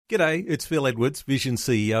G'day, it's Phil Edwards, Vision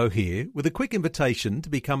CEO here, with a quick invitation to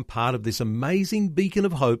become part of this amazing beacon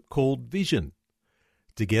of hope called Vision.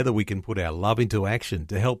 Together we can put our love into action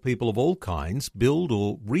to help people of all kinds build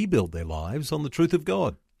or rebuild their lives on the truth of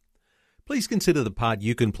God. Please consider the part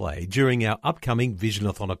you can play during our upcoming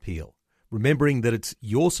Visionathon appeal, remembering that it's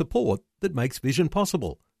your support that makes Vision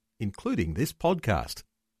possible, including this podcast.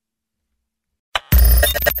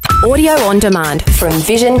 Audio on demand from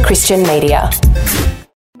Vision Christian Media.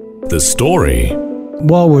 The story.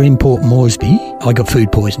 While we're in Port Moresby, I got food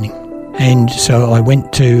poisoning. And so I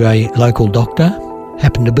went to a local doctor,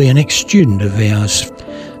 happened to be an ex-student of ours.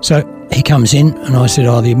 So he comes in and I said,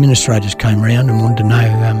 the administrators came round and wanted to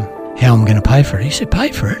know how I'm going to pay for it. He said, pay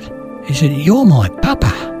for it? He said, you're my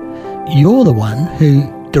papa. You're the one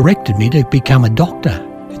who directed me to become a doctor.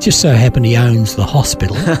 It just so happened he owns the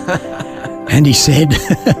hospital. And he said,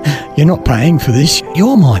 you're not paying for this.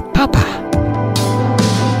 You're my papa.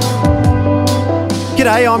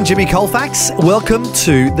 G'day, I'm Jimmy Colfax. Welcome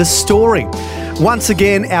to The Story. Once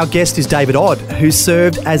again, our guest is David Odd, who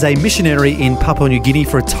served as a missionary in Papua New Guinea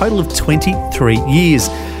for a total of 23 years.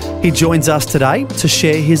 He joins us today to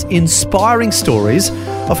share his inspiring stories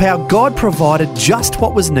of how God provided just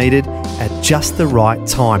what was needed at just the right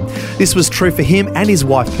time. This was true for him and his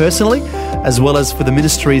wife personally, as well as for the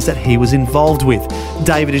ministries that he was involved with.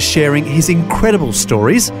 David is sharing his incredible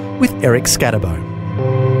stories with Eric Scatterbo.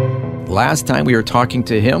 Last time we were talking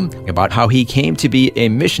to him about how he came to be a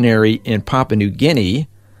missionary in Papua New Guinea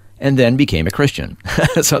and then became a Christian.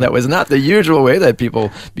 So that was not the usual way that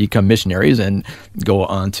people become missionaries and go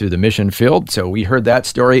on to the mission field. So we heard that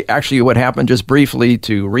story. Actually, what happened, just briefly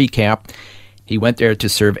to recap, he went there to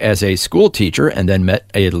serve as a school teacher and then met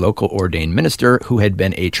a local ordained minister who had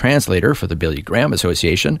been a translator for the Billy Graham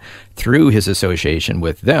Association. Through his association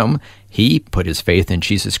with them, he put his faith in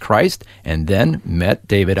Jesus Christ and then met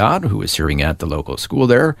David Odd, who was serving at the local school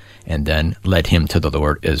there, and then led him to the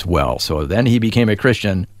Lord as well. So then he became a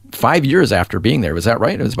Christian 5 years after being there. Was that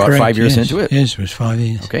right? It was about Correct, 5 years yes. into it? Yes, it was 5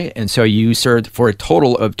 years. Okay, and so you served for a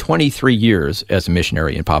total of 23 years as a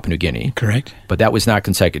missionary in Papua New Guinea. Correct. But that was not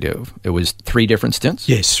consecutive. It was 3 different stints?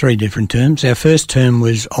 Yes, 3 different terms. Our first term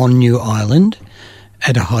was on New Island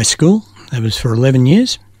at a high school. That was for 11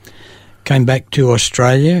 years. Came back to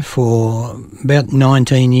Australia for about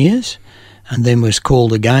 19 years and then was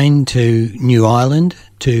called again to New Island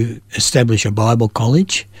to establish a Bible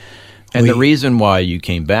college. And the reason why you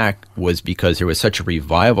came back was because there was such a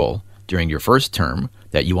revival during your first term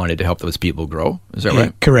that you wanted to help those people grow. Is that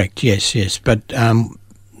right? Correct, yes. But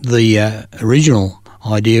the original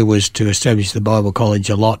idea was to establish the Bible college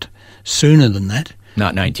a lot sooner than that.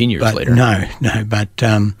 Not 19 years later. No, but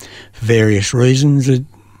for various reasons, it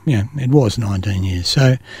was 19 years.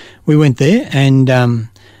 So we went there and,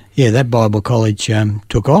 that Bible college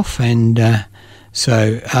took off. And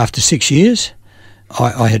so after 6 years,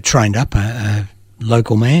 I had trained up a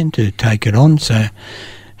local man to take it on, so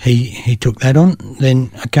he took that on.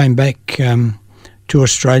 Then I came back to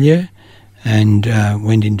Australia and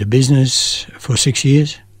went into business for 6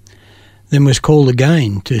 years. Then was called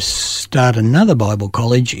again to start another Bible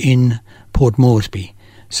college in Port Moresby.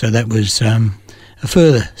 So that was a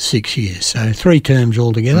further 6 years. So 3 terms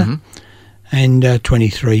altogether, and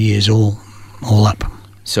 23 years all up.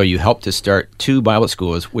 So you helped to start 2 Bible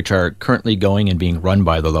schools, which are currently going and being run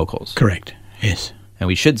by the locals. Correct, yes. And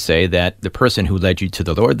we should say that the person who led you to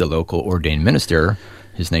the Lord, the local ordained minister,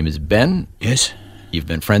 his name is Ben. Yes. You've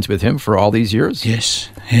been friends with him for all these years?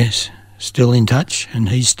 Yes. Still in touch, and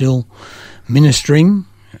he's still ministering.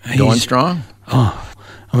 Going strong?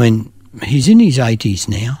 He's in his 80s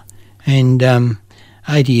now, and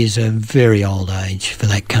 80 is a very old age for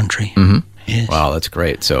that country. Mm-hmm. Yes. Wow, that's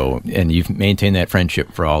great. So, and you've maintained that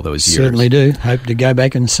friendship for all those years. Certainly do. Hope to go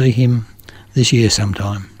back and see him this year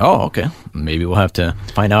sometime. Oh, okay. Maybe we'll have to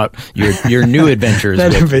find out your new adventures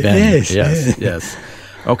with Ben. Yes.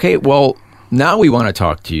 Okay, well, now we want to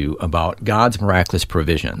talk to you about God's miraculous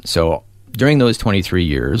provision. So, during those 23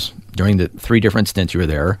 years, during the 3 different stints you were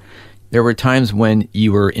there were times when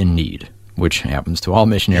you were in need, which happens to all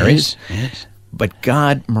missionaries. Yes. But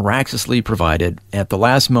God miraculously provided at the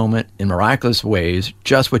last moment in miraculous ways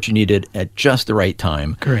just what you needed at just the right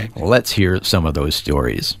time. Correct. Let's hear some of those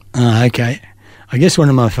stories. Okay. I guess one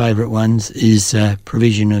of my favourite ones is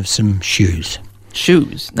provision of some shoes.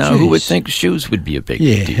 Shoes. Now, who would think shoes would be a big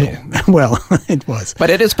deal? Well, it was. But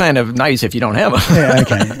it is kind of nice if you don't have them. Yeah,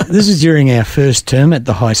 okay. This is during our first term at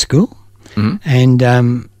the high school. Mm-hmm.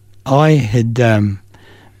 And I had,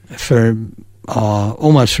 for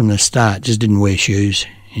almost from the start, just didn't wear shoes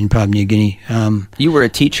in Papua New Guinea. You were a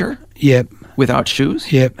teacher? Yep. Without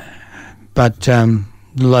shoes? Yep. But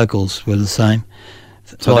The locals were the same.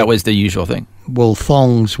 So that was the usual thing? Well,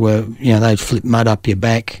 thongs were, they'd flip mud up your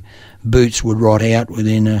back. Boots would rot out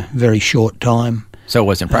within a very short time. So it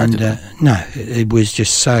wasn't practical? And, no, it was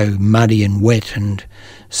just so muddy and wet, and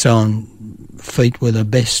so on. Feet were the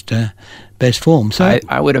best form. So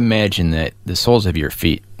I would imagine that the soles of your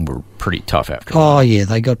feet were pretty tough after. Oh yeah,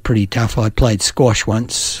 they got pretty tough. I played squash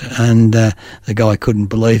once, and the guy couldn't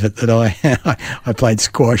believe it that I played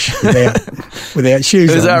squash without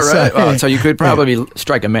shoes on. Is that right? So, yeah. So you could probably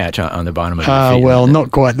strike a match on the bottom of your feet. Well,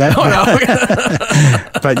 not quite that.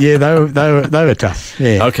 But yeah, they were tough.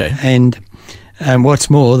 Yeah. Okay. And what's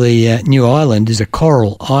more, the New Island is a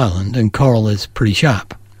coral island, and coral is pretty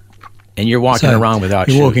sharp. And you're walking around without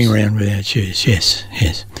shoes. You're walking around without shoes, yes.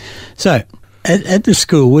 So at the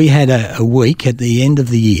school we had a week at the end of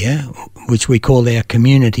the year, which we called our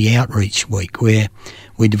Community Outreach Week, where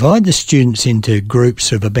we divide the students into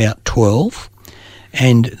groups of about 12,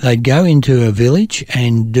 and they'd go into a village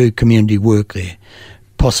and do community work there,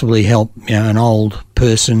 possibly help an old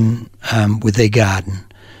person with their garden,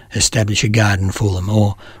 establish a garden for them,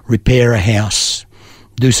 or repair a house,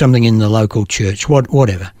 do something in the local church,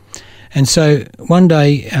 whatever. And so one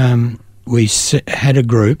day we had a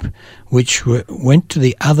group which went to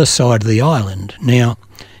the other side of the island. Now,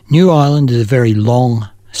 New Island is a very long,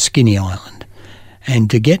 skinny island. And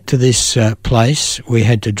to get to this place, we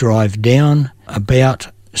had to drive down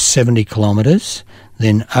about 70 kilometres,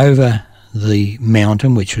 then over the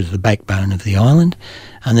mountain, which was the backbone of the island,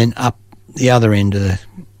 and then up the other end of the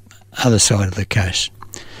other side of the coast.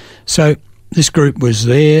 So this group was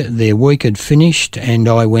there, their week had finished, and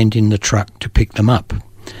I went in the truck to pick them up.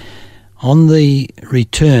 On the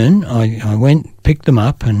return, I went, picked them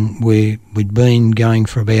up, and we'd been going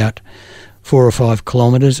for about 4 or 5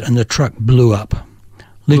 kilometres, and the truck blew up.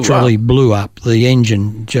 Literally blew up. The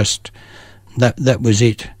engine just, that was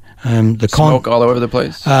it. Smoke all over the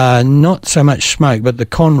place? Not so much smoke, but the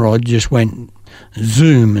conrod just went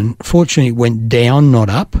zoom, and fortunately it went down, not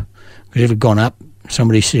up, because if it had gone up,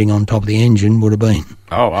 somebody sitting on top of the engine would have been.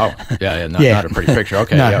 Oh, wow. Yeah, not a pretty picture.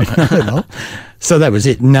 Okay, no, not at all. So that was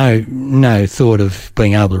it. No thought of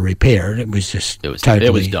being able to repair it. It was just totally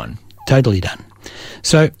it was done. Totally done.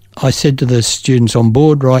 So I said to the students on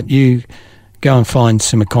board, right, you go and find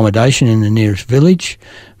some accommodation in the nearest village.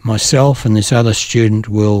 Myself and this other student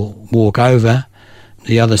will walk over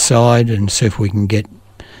the other side and see if we can get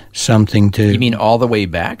something to... You mean all the way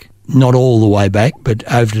back? Not all the way back, but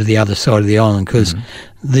over to the other side of the island, because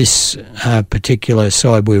this particular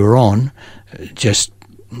side we were on, just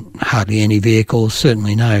hardly any vehicles,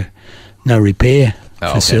 certainly no repair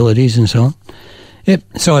facilities and so on. Yep.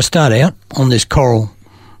 So I start out on this coral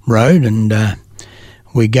road, and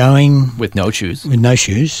we're going... With no shoes? With no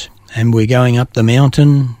shoes. And we're going up the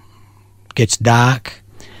mountain. It gets dark.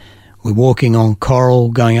 We're walking on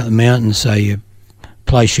coral, going up the mountain, so you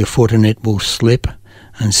place your foot and it will slip,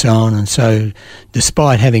 and so on. And so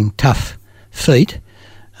despite having tough feet,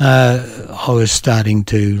 I was starting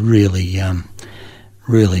to really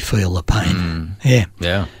feel the pain.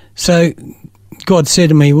 Yeah. So God said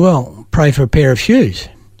to me, well, pray for a pair of shoes.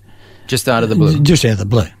 Just out of the blue? Just out of the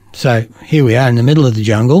blue. So here we are in the middle of the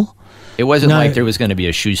jungle. It wasn't like there was going to be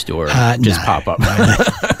a shoe store pop up.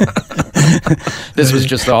 This was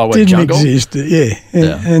just all jungle? Didn't exist,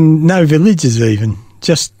 yeah. And no villages even,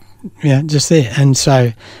 just there. And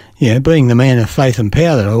so, being the man of faith and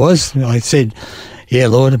power that I was, I said, yeah,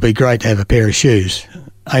 Lord, it'd be great to have a pair of shoes.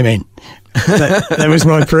 Amen. That was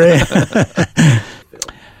my prayer.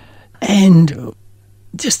 And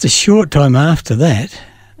just a short time after that,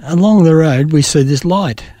 along the road, we see this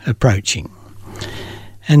light approaching.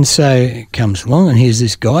 And so it comes along, and here's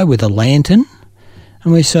this guy with a lantern,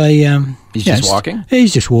 and we say... he's just walking?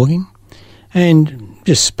 He's just walking. And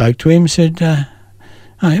just spoke to him, said, where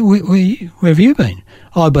have you been?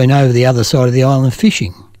 I've been over the other side of the island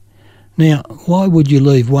fishing. Now, why would you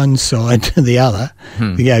leave one side to the other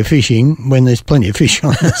to go fishing when there's plenty of fish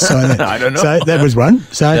on the side? I don't know. So that was one.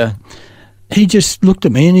 So he just looked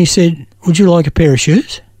at me and he said, would you like a pair of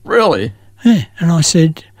shoes? Really? Yeah. And I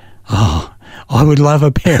said, I would love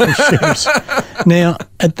a pair of shoes. Now,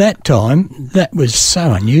 at that time, that was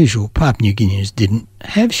so unusual. Papua New Guineans didn't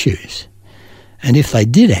have shoes. And if they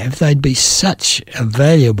did have, they'd be such a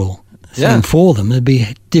valuable thing for them. It'd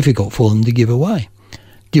be difficult for them to give away.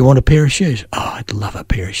 Do you want a pair of shoes? Oh, I'd love a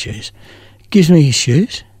pair of shoes. Gives me his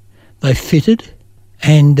shoes. They fitted.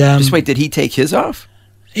 And just wait, did he take his off?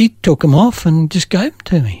 He took them off and just gave them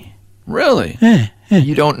to me. Really? Yeah.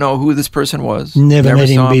 You don't know who this person was? Never met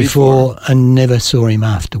him before and never saw him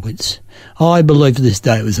afterwards. I believe to this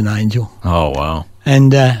day it was an angel. Oh, wow.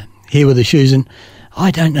 And here were the shoes. And I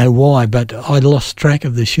don't know why, but I lost track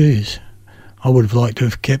of the shoes. I would have liked to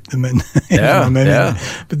have kept them. And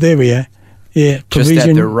But there we are. Yeah, provision. Just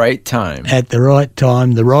at the right time. At the right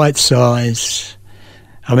time, the right size.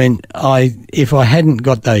 I mean, if I hadn't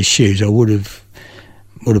got those shoes, I would have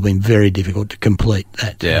been very difficult to complete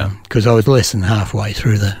that. Yeah. Because I was less than halfway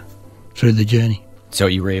through the journey. So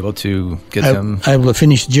you were able to get them... Able to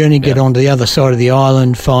finish the journey, get on to the other side of the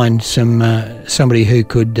island, find somebody who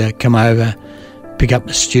could come over, pick up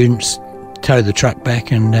the students, tow the truck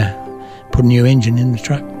back and put a new engine in the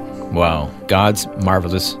truck. Wow. God's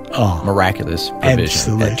marvelous, miraculous provision.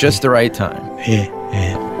 Absolutely. At just the right time.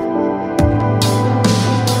 Yeah.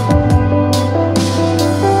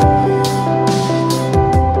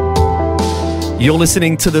 You're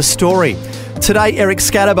listening to The Story. Today, Eric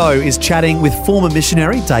Scatterbo is chatting with former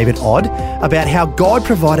missionary David Odd about how God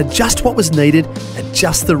provided just what was needed at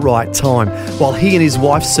just the right time while he and his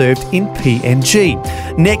wife served in PNG.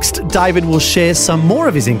 Next, David will share some more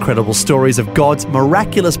of his incredible stories of God's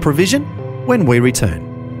miraculous provision when we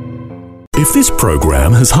return. If this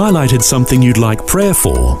program has highlighted something you'd like prayer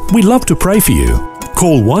for, we'd love to pray for you.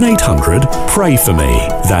 Call 1-800-PRAY-FOR-ME.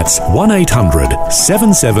 That's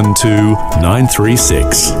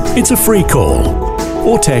 1-800-772-936. It's a free call.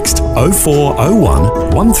 Or text 0401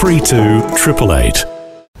 132 888.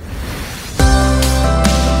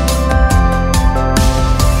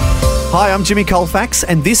 Hi, I'm Jimmy Colfax,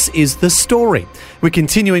 and this is The Story. We're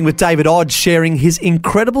continuing with David Odd sharing his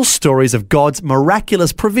incredible stories of God's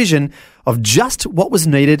miraculous provision of just what was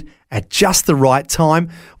needed at just the right time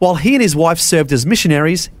while he and his wife served as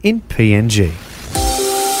missionaries in PNG.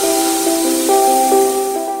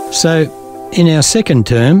 So, in our second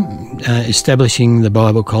term, establishing the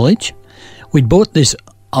Bible College, we'd bought this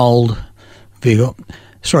old vehicle.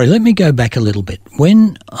 Sorry, let me go back a little bit.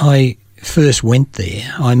 When I first went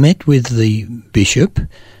there, I met with the bishop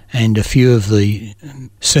and a few of the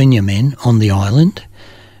senior men on the island,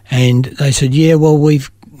 and they said, yeah, well,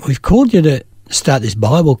 we've called you to start this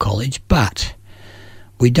Bible college, but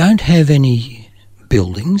we don't have any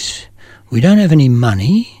buildings, we don't have any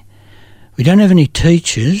money, we don't have any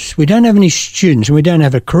teachers, we don't have any students, and we don't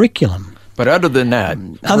have a curriculum. But other than that,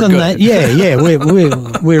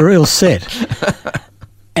 we're real set.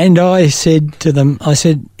 And I said to them,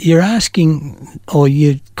 you're asking, or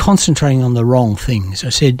you're concentrating on the wrong things. I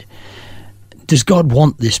said, does God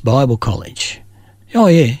want this Bible college? Oh,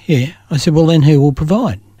 yeah. I said, well, then who will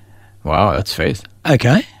provide? Wow, that's faith.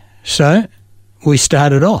 Okay, so we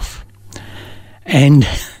started off. And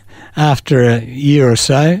after a year or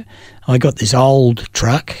so, I got this old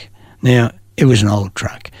truck. Now, it was an old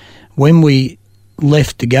truck. When we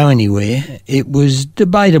left to go anywhere, it was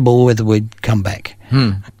debatable whether we'd come back.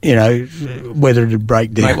 You know, whether it'd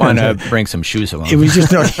break down. Might want to bring some shoes along. It was just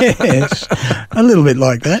not, yes, a little bit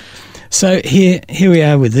like that. So here we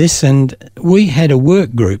are with this, and we had a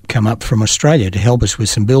work group come up from Australia to help us with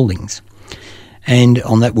some buildings. And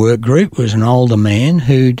on that work group was an older man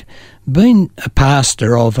who'd been a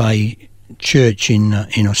pastor of a church in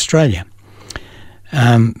Australia.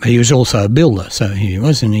 He was also a builder, so he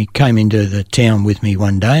was, and he came into the town with me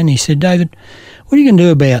one day and he said, David, what are you going to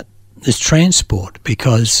do about this transport?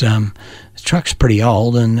 Because the truck's pretty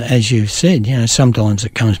old, and as you said, you know, sometimes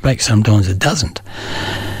it comes back, sometimes it doesn't.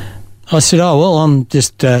 I said, oh, well, I'm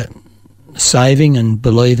just saving and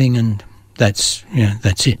believing, and that's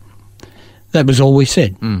it. That was all we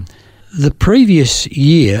said. The previous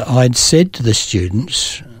year, I'd said to the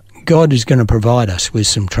students, God is going to provide us with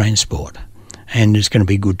some transport, and it's going to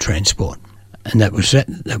be good transport. And that was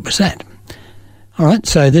that. All right,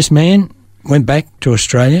 so this man went back to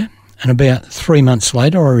Australia, and about 3 months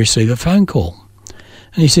later, I received a phone call.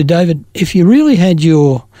 And he said, David, if you really had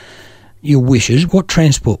your wishes, what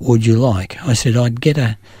transport would you like? I said, I'd get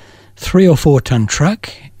a 3 or 4 ton truck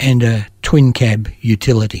and a twin cab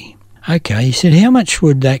utility. Okay, he said, how much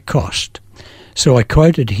would that cost? So I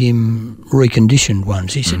quoted him reconditioned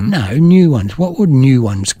ones. He said, no, new ones. What would new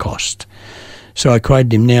ones cost? So I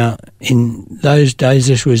quoted him. Now, in those days,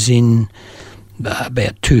 this was in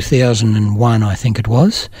about 2001, I think it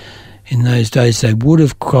was. In those days, they would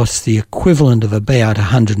have cost the equivalent of about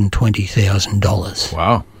 $120,000.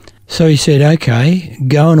 Wow. So he said, okay,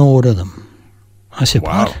 go and order them. I said,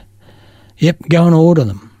 wow. What? Yep, go and order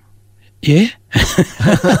them. Yeah?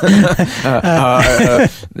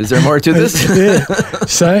 Is there more to this? Yeah.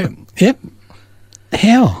 So, yep.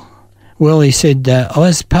 How? Well, he said, I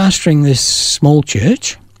was pastoring this small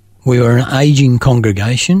church. We were an ageing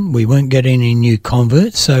congregation. We weren't getting any new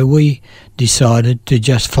converts, so we decided to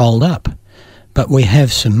just fold up. But we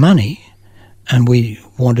have some money, and we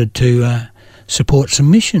wanted to support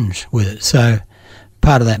some missions with it. So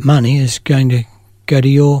part of that money is going to go to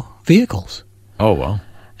your vehicles. Oh, well.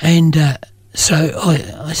 And so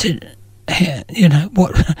I said, you know,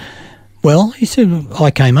 what? Well, he said,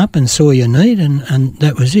 I came up and saw your need and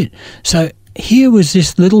that was it. So here was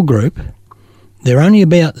this little group. There are only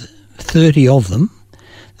about 30 of them.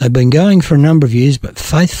 They've been going for a number of years, but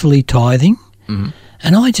faithfully tithing. Mm-hmm.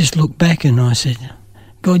 And I just looked back and I said,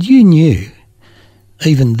 God, you knew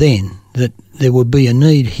even then that there would be a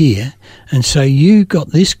need here. And so you got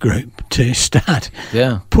this group to start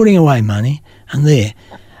putting away money and there.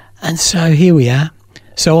 And so here we are.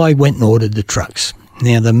 So I went and ordered the trucks.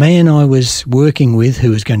 Now, the man I was working with who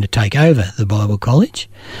was going to take over the Bible College,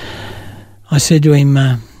 I said to him,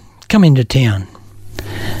 come into town.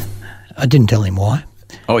 I didn't tell him why.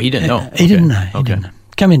 Oh, he didn't know? He didn't know. He didn't know.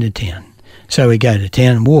 Come into town. So we go to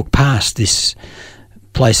town and walk past this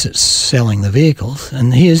place that's selling the vehicles,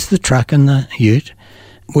 and here's the truck and the ute.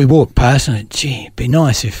 We walked past and I said, gee, it'd be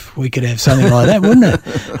nice if we could have something like that, wouldn't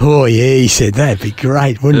it? Oh, yeah, he said, that'd be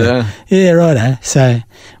great, wouldn't it? Yeah, righto. So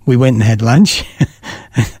we went and had lunch.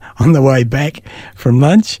 On the way back from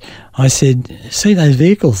lunch, I said, see those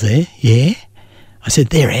vehicles there? Yeah. I said,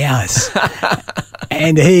 they're ours.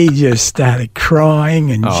 And he just started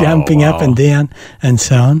crying and jumping up and down and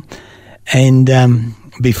so on. And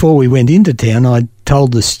before we went into town, I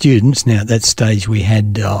told the students, now at that stage we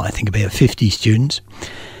had, I think about 50 students,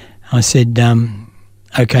 I said,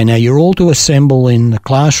 okay, now you're all to assemble in the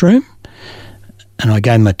classroom. And I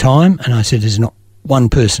gave them a time and I said, there's not one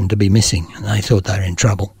person to be missing. And they thought they were in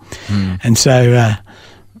trouble. And so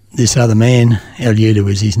this other man, Eliuda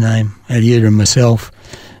was his name, Eliuda and myself,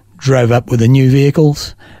 drove up with the new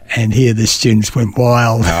vehicles, and here the students went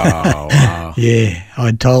wild. Oh, wow. Yeah,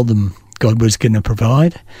 I told them God was going to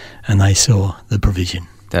provide, and they saw the provision.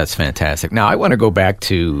 That's fantastic. Now, I want to go back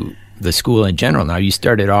to the school in general. Now, you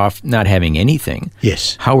started off not having anything.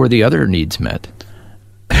 Yes. How were the other needs met?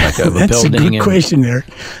 Like That's a good question there.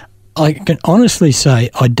 I can honestly say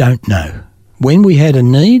I don't know. When we had a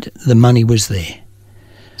need, the money was there.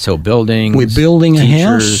 So buildings, we're building a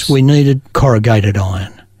teachers. house, we needed corrugated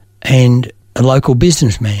iron. And a local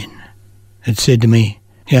businessman had said to me,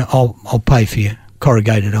 yeah, I'll pay for your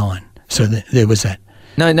corrugated iron. So there was that.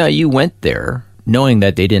 No, you went there knowing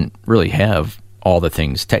that they didn't really have all the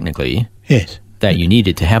things technically that you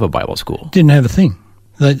needed to have a Bible school. Didn't have a thing.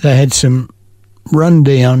 They had some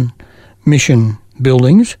run-down mission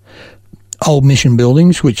buildings, old mission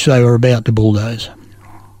buildings, which they were about to bulldoze.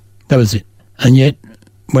 That was it. And yet,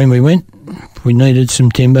 when we went, we needed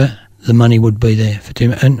some timber, the money would be there for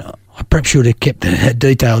timber. And I perhaps should have kept a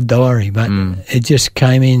detailed diary, but it just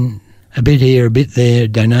came in a bit here, a bit there,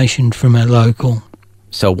 donation from a local.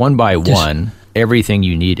 So one by one, everything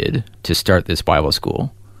you needed to start this Bible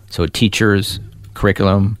school. So teachers,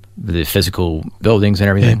 curriculum, the physical buildings and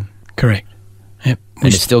everything. Yeah, correct. Yep. And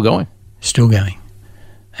it's still going. Still going.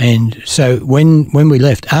 And so when we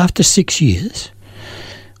left, after 6 years,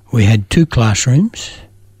 we had 2 classrooms,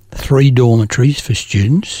 3 dormitories for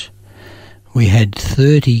students. We had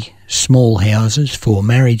 30 small houses for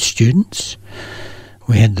married students.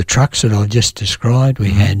 We had the trucks that I just described.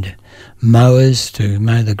 We had mowers to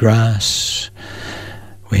mow the grass.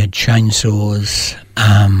 We had chainsaws,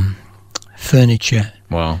 furniture,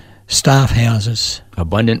 staff houses.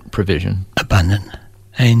 Abundant provision. Abundant.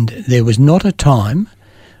 And there was not a time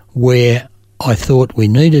where I thought we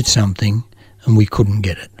needed something and we couldn't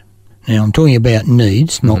get it. Now, I'm talking about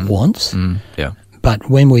needs, not wants. Yeah. But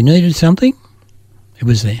when we needed something, it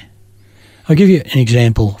was there. I'll give you an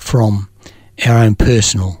example from our own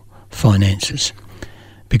personal finances,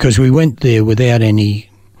 because we went there without any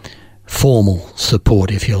formal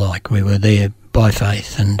support, if you like. We were there by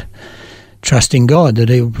faith and trusting God that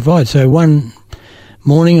He would provide. So one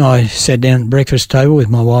morning I sat down at the breakfast table with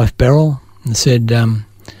my wife Beryl and said,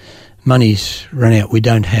 money's run out. We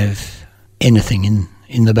don't have anything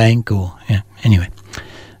in the bank or, anyway.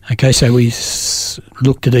 Okay, so we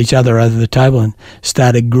looked at each other over the table and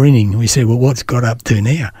started grinning. We said, well, what's got up to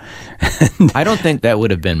now? I don't think that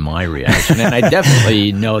would have been my reaction, and I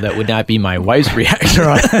definitely know that would not be my wife's reaction.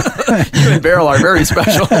 Right. You and Beryl are very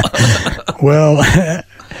special. Well,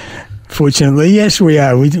 fortunately, yes, we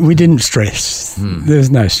are. We didn't stress. There was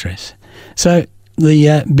no stress. So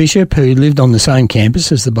the bishop, who lived on the same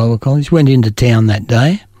campus as the Bible College, went into town that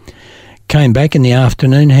day, came back in the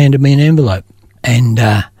afternoon, handed me an envelope, and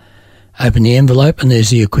opened the envelope, and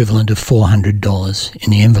there's the equivalent of $400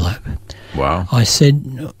 in the envelope. Wow. I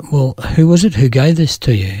said, well, who was it who gave this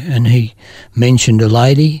to you? And he mentioned a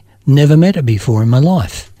lady, never met her before in my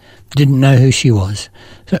life, didn't know who she was.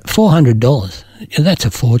 So $400, that's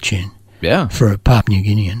a fortune. Yeah. For a Papua New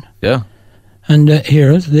Guinean. Yeah. And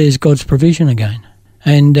there's God's provision again.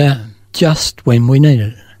 And just when we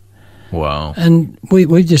needed it. Wow. And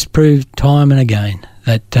we've just proved time and again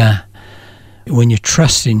that when you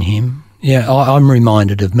trust in him, I'm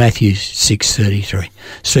reminded of Matthew 6:33.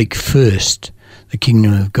 Seek first the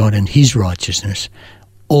kingdom of God and his righteousness.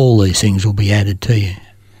 All these things will be added to you.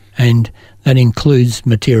 And that includes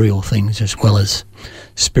material things as well as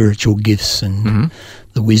spiritual gifts and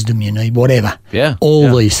the wisdom you need, whatever. Yeah.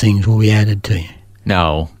 All these things will be added to you.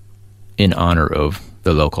 Now, in honor of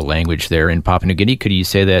the local language there in Papua New Guinea, could you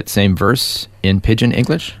say that same verse in Pidgin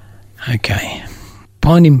English? Okay.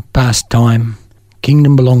 Find him past time,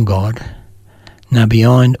 kingdom belong God. Now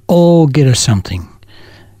behind all get us something,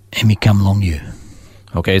 and me come along you.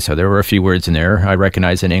 Okay, so there were a few words in there I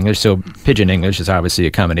recognize in English. So Pidgin English is obviously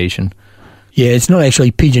a combination. Yeah, it's not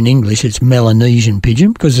actually Pidgin English, it's Melanesian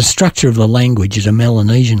Pidgin, because the structure of the language is a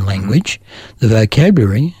Melanesian language. The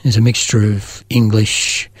vocabulary is a mixture of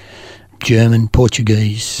English, German,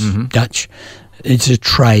 Portuguese, Dutch. It's a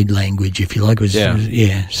trade language, if you like.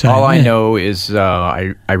 So, all I know is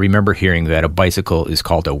I remember hearing that a bicycle is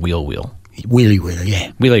called a wheel. Wheelie wheeler,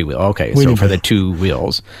 yeah. Wheelie wheel, okay. Wheelie so for wheel. the two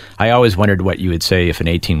wheels. I always wondered what you would say if an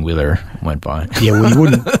 18-wheeler went by. Yeah, well, you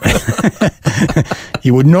wouldn't.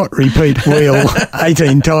 You would not repeat wheel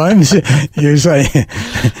 18 times. You say,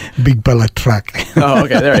 big bullet truck. Oh,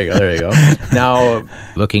 okay, there you go. Now,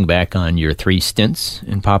 looking back on your 3 stints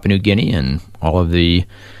in Papua New Guinea and all of the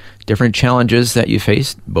different challenges that you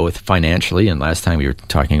faced, both financially and last time we were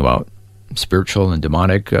talking about spiritual and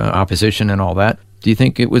demonic opposition and all that, do you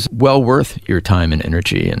think it was well worth your time and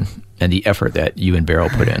energy and the effort that you and Beryl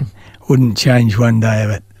put in? Wouldn't change one day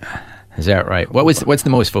of it. Is that right? What's the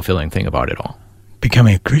most fulfilling thing about it all?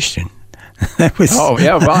 Becoming a Christian. That was. Oh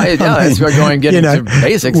yeah, right. Yeah, that's where we're getting to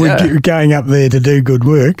basics. We're going up there to do good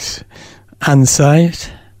works,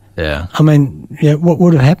 unsaved. Yeah. I mean, what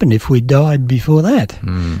would have happened if we died before that?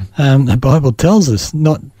 The Bible tells us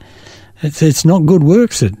it's not good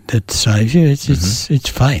works that saves you. It's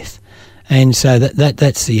faith. And so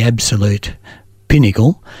that's the absolute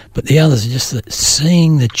pinnacle. But the others are just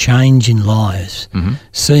seeing the change in lives,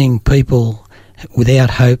 seeing people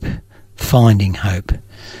without hope finding hope,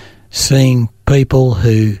 seeing people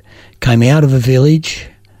who came out of a village,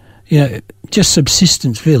 just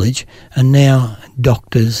subsistence village, and now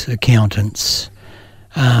doctors, accountants,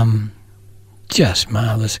 just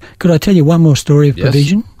marvellous. Could I tell you one more story of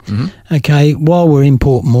provision? Okay, while we're in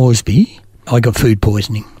Port Moresby, I got food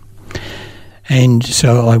poisoning. And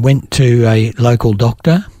so I went to a local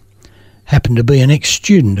doctor, happened to be an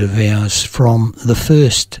ex-student of ours from the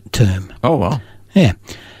first term. Oh, wow. Yeah.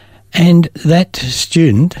 And that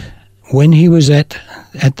student, when he was at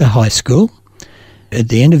the high school, at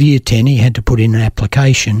the end of Year 10, he had to put in an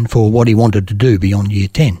application for what he wanted to do beyond Year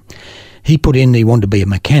 10. He put in he wanted to be a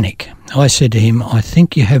mechanic. I said to him, I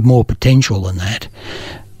think you have more potential than that.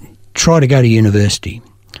 Try to go to university.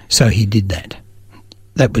 So he did that.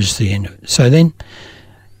 That was the end of it. So then,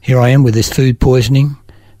 here I am with this food poisoning,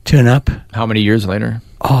 turn up. How many years later?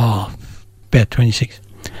 Oh, about 26.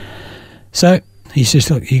 So he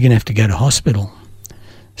says, look, you're going to have to go to hospital.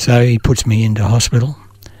 So he puts me into hospital,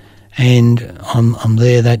 and I'm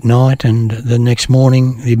there that night, and the next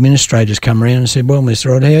morning the administrators come around and said, well,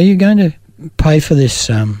 Mr. Rod, how are you going to pay for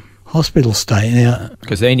this hospital stay? Now,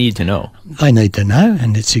 because they need to know. They need to know,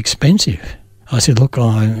 and it's expensive. I said, look,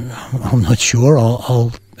 I'm not sure.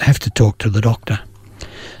 I'll have to talk to the doctor.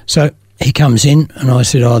 So he comes in, and I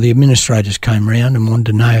said, the administrators came round and wanted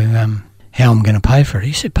to know how I'm going to pay for it.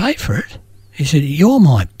 He said, pay for it? He said, you're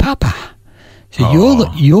my papa. He said,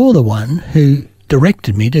 you're the one who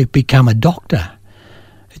directed me to become a doctor.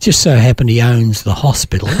 It just so happened he owns the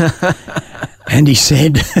hospital. And he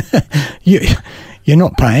said, you're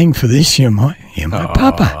not paying for this, you're my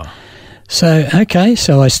papa. So, okay,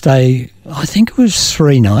 so I stay, I think it was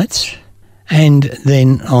 3 nights. And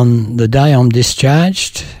then on the day I'm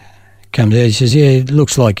discharged, comes out, he says, it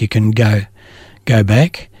looks like you can go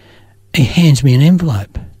back. He hands me an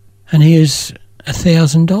envelope, and here's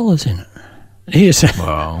 $1,000 in it.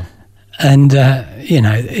 Wow. And,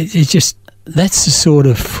 it's just, that's the sort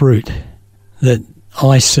of fruit that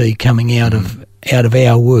I see coming out of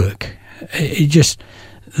our work. It just,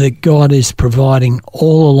 that God is providing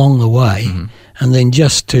all along the way, and then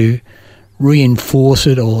just to reinforce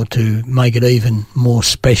it or to make it even more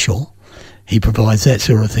special, he provides that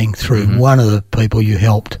sort of thing through one of the people you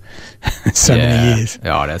helped many years.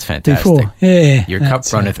 Oh, that's fantastic. Before. Yeah. Your cup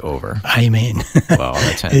runneth over. Amen. Wow,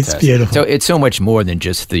 that's fantastic. It's beautiful. So it's so much more than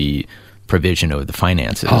just the provision of the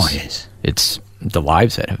finances. Oh, yes. It's the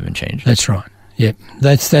lives that have been changed. That's right. Yep.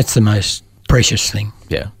 That's the most precious thing.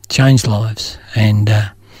 Yeah. changed lives. And,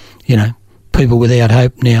 people without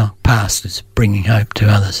hope now, pastors bringing hope to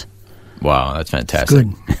others. Wow, that's fantastic.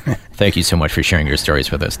 It's good. Thank you so much for sharing your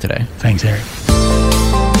stories with us today. Thanks, Eric.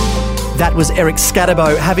 That was Eric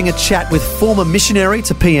Scatterbo having a chat with former missionary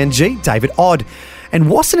to PNG, David Odd. And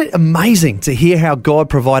wasn't it amazing to hear how God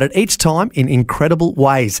provided each time in incredible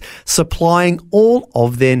ways, supplying all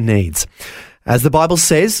of their needs? As the Bible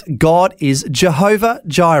says, God is Jehovah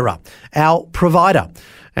Jireh, our provider,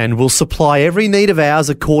 and will supply every need of ours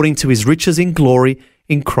according to his riches in glory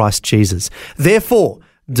in Christ Jesus. Therefore,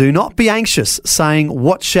 do not be anxious, saying,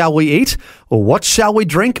 what shall we eat? Or what shall we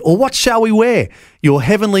drink? Or what shall we wear? Your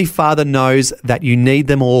heavenly Father knows that you need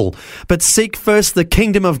them all. But seek first the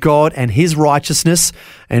kingdom of God and his righteousness,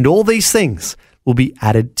 and all these things will be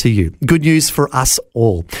added to you. Good news for us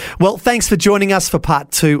all. Well, thanks for joining us for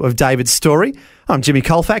part 2 of David's story. I'm Jimmy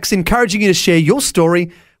Colfax, encouraging you to share your story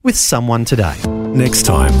with someone today. Next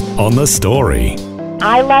time on The Story.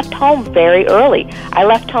 I left home very early. I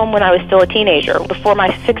left home when I was still a teenager, before my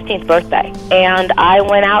 16th birthday. And I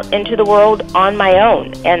went out into the world on my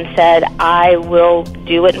own and said, I will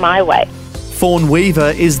do it my way. Fawn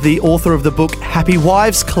Weaver is the author of the book Happy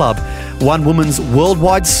Wives Club, one woman's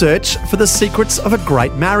worldwide search for the secrets of a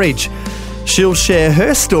great marriage. She'll share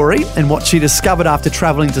her story and what she discovered after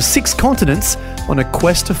travelling to 6 continents on a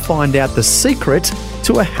quest to find out the secret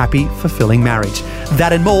to a happy, fulfilling marriage.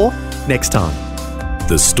 That and more next time.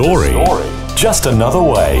 The Story. Just another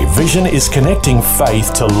way Vision is connecting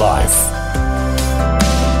faith to life.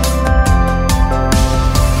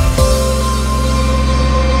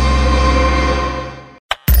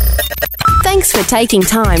 Thanks for taking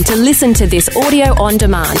time to listen to this audio on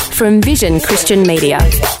demand from Vision Christian Media.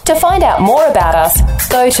 To find out more about us,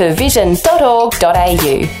 go to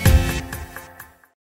vision.org.au.